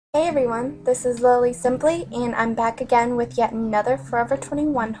Hey everyone, this is Lily Simply, and I'm back again with yet another Forever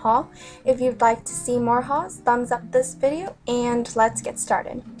 21 haul. If you'd like to see more hauls, thumbs up this video, and let's get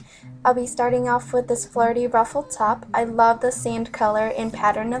started. I'll be starting off with this flirty ruffled top. I love the sand color and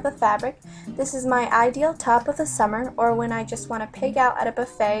pattern of the fabric. This is my ideal top of the summer, or when I just want to pig out at a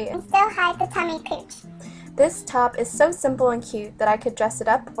buffet and still hide the tummy pooch. This top is so simple and cute that I could dress it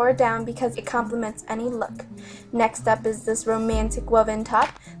up or down because it complements any look. Next up is this romantic woven top.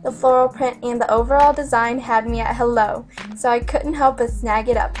 The floral print and the overall design had me at hello, so I couldn't help but snag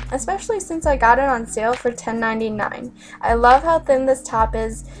it up, especially since I got it on sale for $10.99. I love how thin this top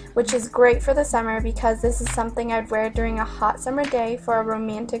is, which is great for the summer because this is something I'd wear during a hot summer day for a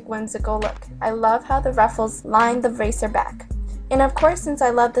romantic, whimsical look. I love how the ruffles line the racer back. And of course, since I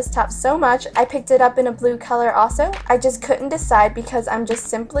love this top so much, I picked it up in a blue color also. I just couldn't decide because I'm just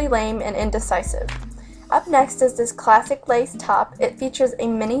simply lame and indecisive. Up next is this classic lace top. It features a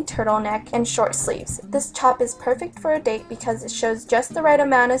mini turtleneck and short sleeves. This top is perfect for a date because it shows just the right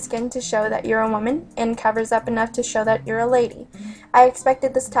amount of skin to show that you're a woman and covers up enough to show that you're a lady. I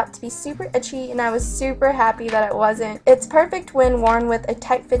expected this top to be super itchy and I was super happy that it wasn't. It's perfect when worn with a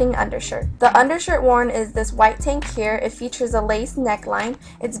tight-fitting undershirt. The undershirt worn is this white tank here. It features a lace neckline.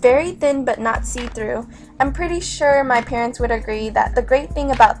 It's very thin but not see-through. I'm pretty sure my parents would agree that the great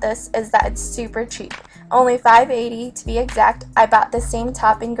thing about this is that it's super cheap. Only $5.80 to be exact. I bought the same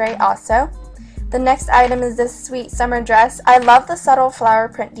top in gray also. The next item is this sweet summer dress. I love the subtle flower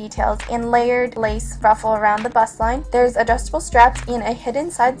print details and layered lace ruffle around the bust line. There's adjustable straps and a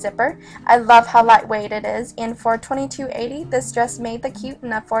hidden side zipper. I love how lightweight it is, and for $22.80 this dress made the cute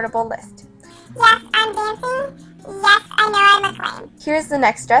and affordable list. Yes, I'm dancing. Yes, I know I'm a queen. Here's the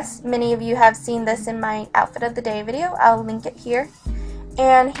next dress. Many of you have seen this in my outfit of the day video. I'll link it here.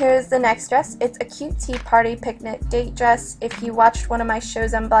 And here's the next dress. It's a cute tea party picnic date dress. If you watched one of my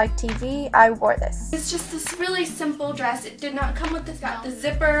shows on Black TV, I wore this. It's just this really simple dress. It did not come with this. It's got the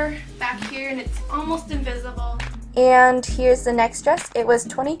zipper back here and it's almost invisible. And here's the next dress. It was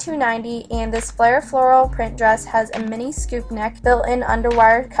 $22.90 and this flare floral print dress has a mini scoop neck, built-in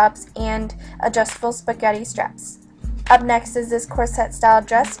underwire cups, and adjustable spaghetti straps. Up next is this corset style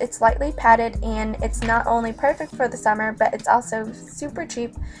dress. It's lightly padded and it's not only perfect for the summer, but it's also super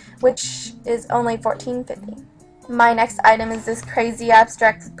cheap, which is only $14.50. My next item is this crazy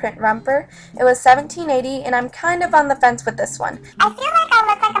abstract print romper. It was $17.80 and I'm kind of on the fence with this one. I feel like I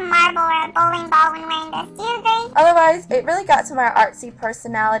look like a marble or a bowling ball when wearing this. Do you agree? Otherwise, it really got to my artsy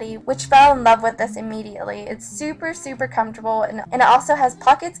personality, which fell in love with this immediately. It's super comfortable and it also has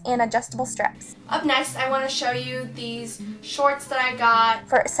pockets and adjustable straps. Up next, I want to show you these shorts that I got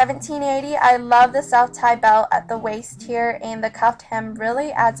for $17.80. I love the self-tie belt at the waist here, and the cuffed hem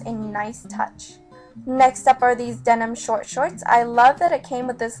really adds a nice touch. Next up are these denim short shorts. I love that it came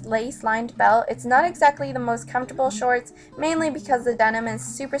with this lace lined belt. It's not exactly the most comfortable shorts, mainly because the denim is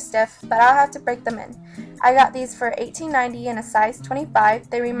super stiff, but I'll have to break them in. I got these for $18.90 in a size 25.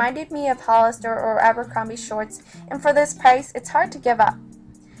 They reminded me of Hollister or Abercrombie shorts, and for this price, it's hard to give up.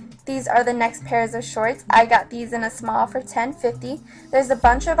 These are the next pairs of shorts. I got these in a small for $10.50. There's a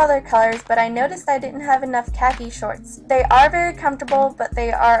bunch of other colors, but I noticed I didn't have enough khaki shorts. They are very comfortable, but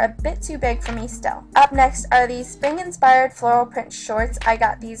they are a bit too big for me still. Up next are these spring-inspired floral print shorts. I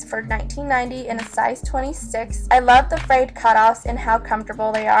got these for $19.90 in a size 26. I love the frayed cutoffs and how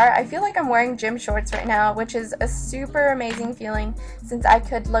comfortable they are. I feel like I'm wearing gym shorts right now, which is a super amazing feeling since I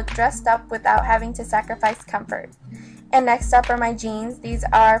could look dressed up without having to sacrifice comfort. And next up are my jeans. These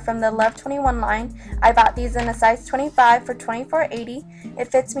are from the Love 21 line. I bought these in a size 25 for $24.80. It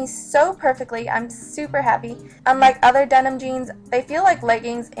fits me so perfectly. I'm super happy. Unlike other denim jeans, they feel like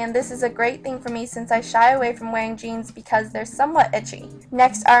leggings, and this is a great thing for me since I shy away from wearing jeans because they're somewhat itchy.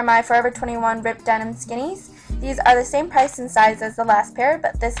 Next are my Forever 21 ripped denim skinnies. These are the same price and size as the last pair,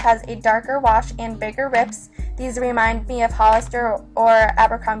 but this has a darker wash and bigger rips. These remind me of Hollister or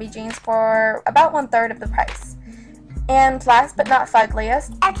Abercrombie jeans for about 1/3 of the price. And last but not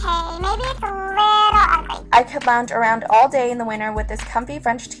fuggliest, okay, maybe it's a little ugly. I could lounge around all day in the winter with this comfy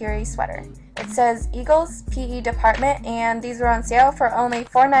French terry sweater. It says Eagles PE Department, and these were on sale for only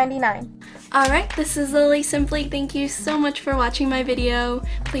 $4.99. Alright, this is Lily Simply. Thank you so much for watching my video.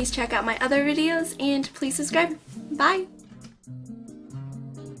 Please check out my other videos and please subscribe. Bye!